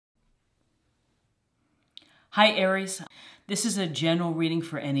Hi Aries, this is a general reading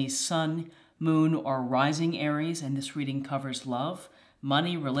for any sun, moon, or rising Aries, and this reading covers love,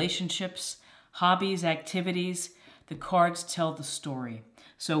 money, relationships, hobbies, activities. The cards tell the story,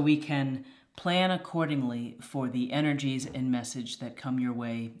 so we can plan accordingly for the energies and message that come your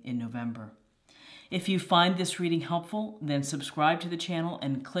way in November. If you find this reading helpful, then subscribe to the channel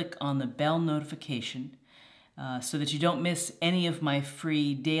and click on the bell notification so that you don't miss any of my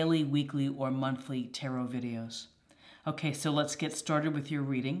free daily, weekly, or monthly tarot videos. Okay, so let's get started with your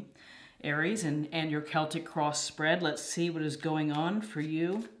reading, Aries, and your Celtic cross spread. Let's see what is going on for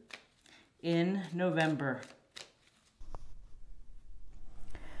you in November.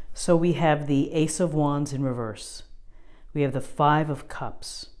 So we have the Ace of Wands in reverse. We have the Five of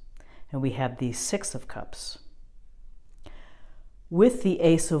Cups, and we have the Six of Cups. With the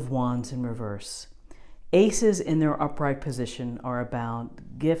Ace of Wands in reverse, aces in their upright position are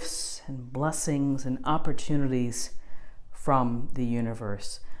about gifts and blessings and opportunities from the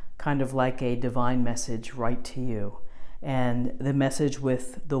universe, kind of like a divine message right to you. And the message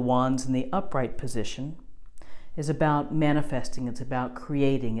with the wands in the upright position is about manifesting, it's about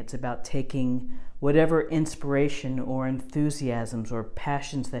creating, it's about taking whatever inspiration or enthusiasms or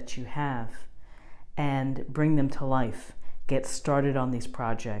passions that you have and bring them to life. Get started on these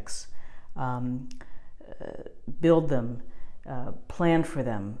projects. Build them, plan for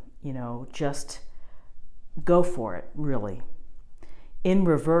them, just go for it, really. In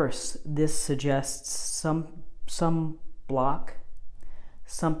reverse, this suggests some block,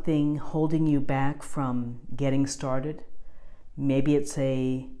 something holding you back from getting started. Maybe it's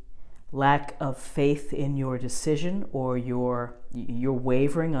a lack of faith in your decision, or you're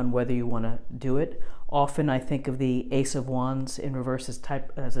wavering on whether you want to do it. Often I think of the Ace of Wands in reverse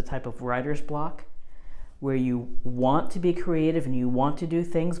as a type of writer's block, where you want to be creative and you want to do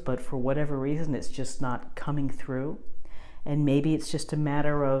things, but for whatever reason, it's just not coming through. And maybe it's just a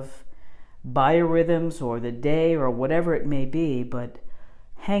matter of biorhythms or the day or whatever it may be, but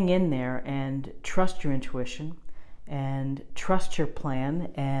hang in there and trust your intuition and trust your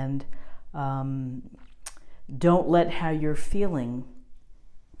plan, and don't let how you're feeling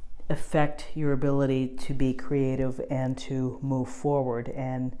affect your ability to be creative and to move forward.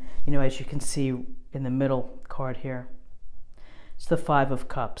 And, as you can see in the middle card here, it's the Five of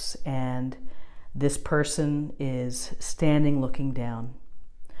Cups, and this person is standing looking down.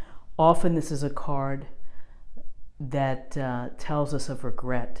 Often this is a card that tells us of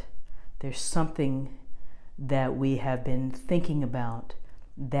regret. There's something that we have been thinking about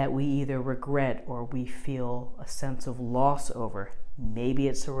that we either regret or we feel a sense of loss over. Maybe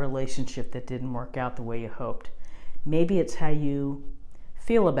it's a relationship that didn't work out the way you hoped. Maybe it's how you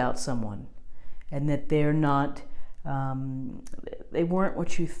feel about someone, and that they're not, they weren't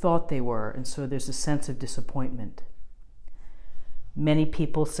what you thought they were, and so there's a sense of disappointment. Many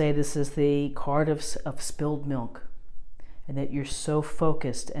people say this is the card of spilled milk, and that you're so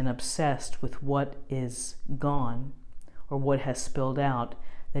focused and obsessed with what is gone or what has spilled out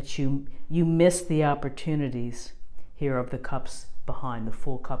that you miss the opportunities here of the cups behind, the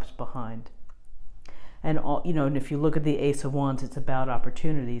full cups behind. And and if you look at the Ace of Wands, it's about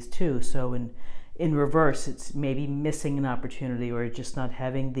opportunities too. So in reverse, it's maybe missing an opportunity, or just not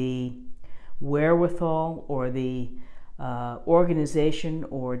having the wherewithal or the organization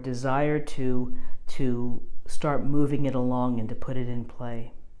or desire to start moving it along and to put it in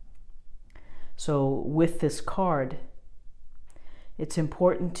play. So with this card, it's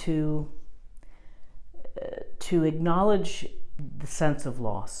important to acknowledge the sense of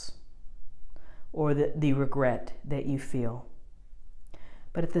loss or the regret that you feel.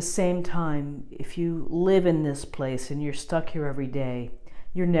 But at the same time, if you live in this place and you're stuck here every day,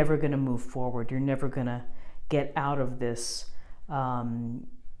 you're never going to move forward. You're never going to get out of this,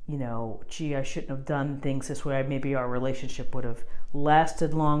 gee, I shouldn't have done things this way. Maybe our relationship would have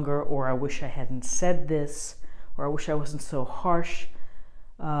lasted longer, or I wish I hadn't said this, or I wish I wasn't so harsh.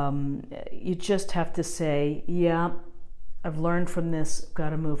 You just have to say, yeah, I've learned from this, got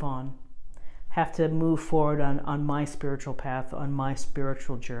to move on. Have to move forward on my spiritual path, on my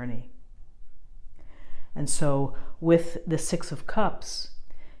spiritual journey. And so with the Six of Cups,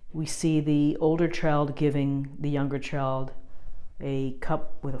 we see the older child giving the younger child a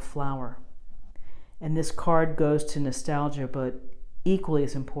cup with a flower. And this card goes to nostalgia, but equally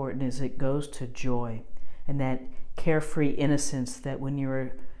as important is it goes to joy and that carefree innocence that when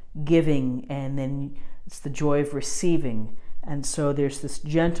you're giving, and then it's the joy of receiving. And so there's this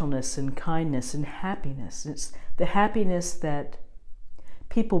gentleness and kindness and happiness. It's the happiness that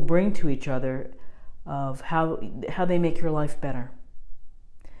people bring to each other of how they make your life better.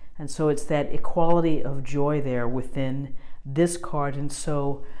 And so it's that equality of joy there within this card. And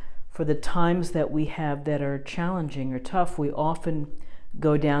so for the times that we have that are challenging or tough, we often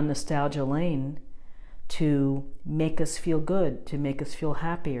go down nostalgia lane to make us feel good, to make us feel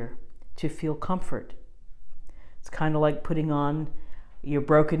happier, to feel comfort. It's kind of like putting on your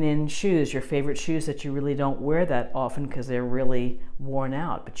broken in shoes, your favorite shoes that you really don't wear that often because they're really worn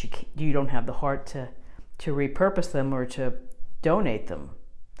out, but you don't have the heart to repurpose them or to donate them.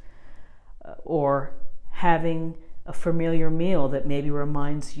 Or having a familiar meal that maybe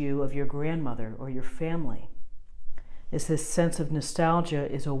reminds you of your grandmother or your family. This sense of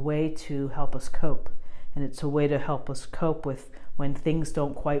nostalgia is a way to help us cope, and it's a way to help us cope with when things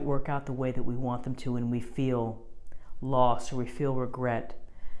don't quite work out the way that we want them to, and we feel loss or we feel regret.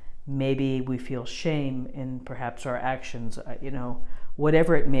 Maybe we feel shame in perhaps our actions,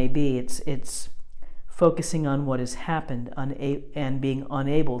 whatever it may be. It's focusing on what has happened and being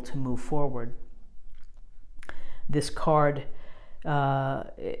unable to move forward. This card,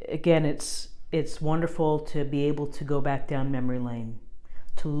 again, it's wonderful to be able to go back down memory lane,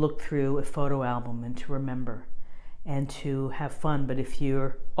 to look through a photo album and to remember and to have fun. But if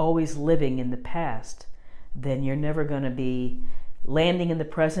you're always living in the past, then you're never going to be landing in the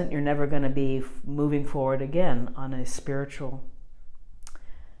present. You're never going to be moving forward again on a spiritual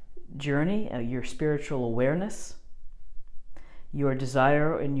journey, your spiritual awareness, your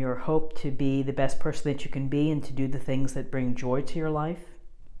desire and your hope to be the best person that you can be and to do the things that bring joy to your life.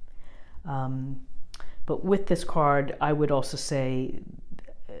 But with this card, I would also say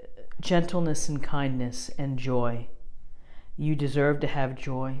gentleness and kindness and joy. You deserve to have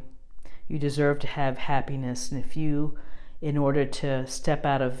joy. You deserve to have happiness. And if you, in order to step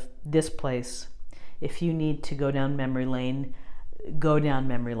out of this place, if you need to go down memory lane, go down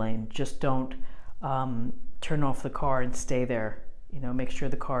memory lane. Just don't turn off the car and stay there. Make sure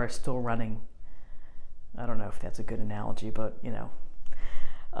the car is still running. I don't know if that's a good analogy, but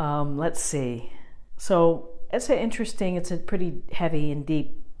let's see. So it's a pretty heavy and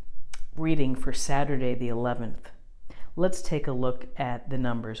deep reading for Saturday the 11th. Let's take a look at the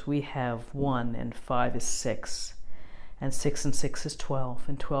numbers. We have 1 and 5 is 6, and 6 and 6 is 12,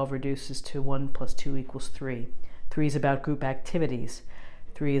 and 12 reduces to 1 plus 2 equals 3. 3 is about group activities.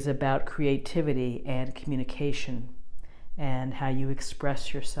 3 is about creativity and communication and how you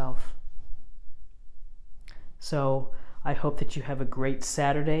express yourself. So I hope that you have a great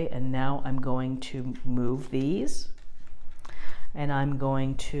Saturday, and now I'm going to move these, and I'm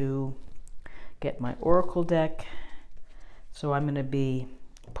going to get my oracle deck. So I'm going to be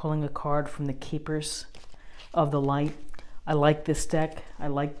pulling a card from the Keepers of the Light. I like this deck. I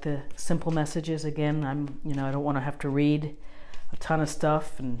like the simple messages. Again, I don't want to have to read a ton of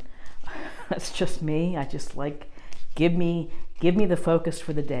stuff, and that's just me. I just like, give me the focus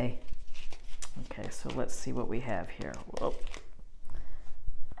for the day. Okay, so let's see what we have here. Whoa.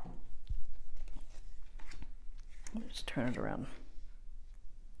 Let's turn it around.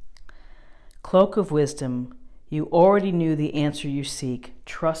 Cloak of Wisdom. You already knew the answer you seek.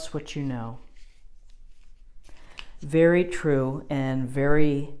 Trust what you know. Very true and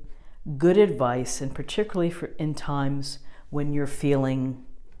very good advice, and particularly in times when you're feeling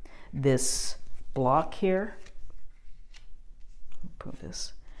this block here. Put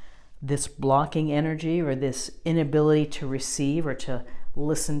this blocking energy, or this inability to receive or to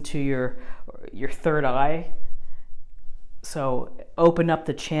listen to your third eye. So open up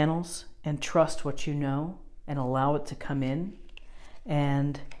the channels and trust what you know and allow it to come in,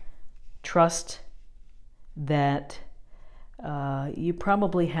 and trust that you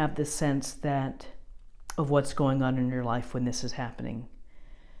probably have this sense of what's going on in your life when this is happening,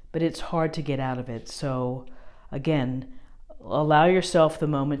 but it's hard to get out of it. So again, allow yourself the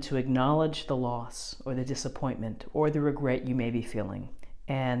moment to acknowledge the loss or the disappointment or the regret you may be feeling,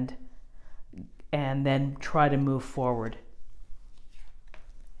 and then try to move forward.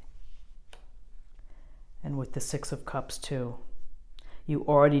 And with the Six of Cups too, you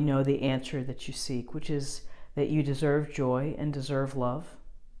already know the answer that you seek, which is that you deserve joy and deserve love,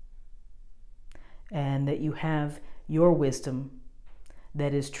 and that you have your wisdom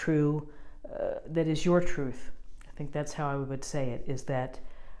that is true, that is your truth. I think that's how I would say it, is that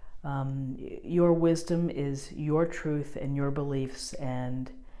your wisdom is your truth and your beliefs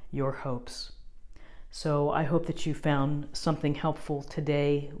and your hopes. So I hope that you found something helpful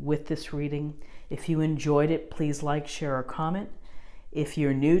today with this reading. If you enjoyed it, please like, share, or comment. If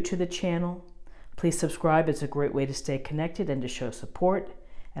you're new to the channel, please subscribe. It's a great way to stay connected and to show support.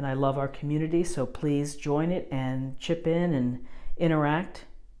 And I love our community, so please join it and chip in and interact.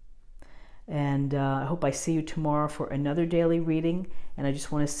 And I hope I see you tomorrow for another daily reading. And I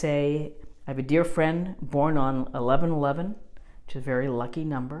just want to say I have a dear friend born on 11/11, which is a very lucky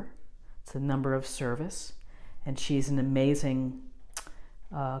number. It's a number of service. And she's an amazing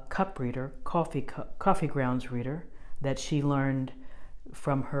cup reader, coffee grounds reader, that she learned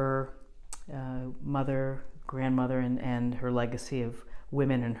from her mother, grandmother, and her legacy of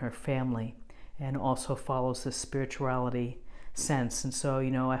women in her family, and also follows the spirituality sense. And so,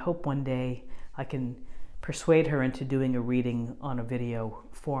 I hope one day I can persuade her into doing a reading on a video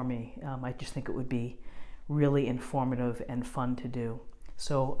for me. I just think it would be really informative and fun to do.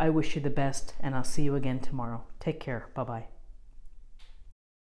 So I wish you the best, and I'll see you again tomorrow. Take care. Bye-bye.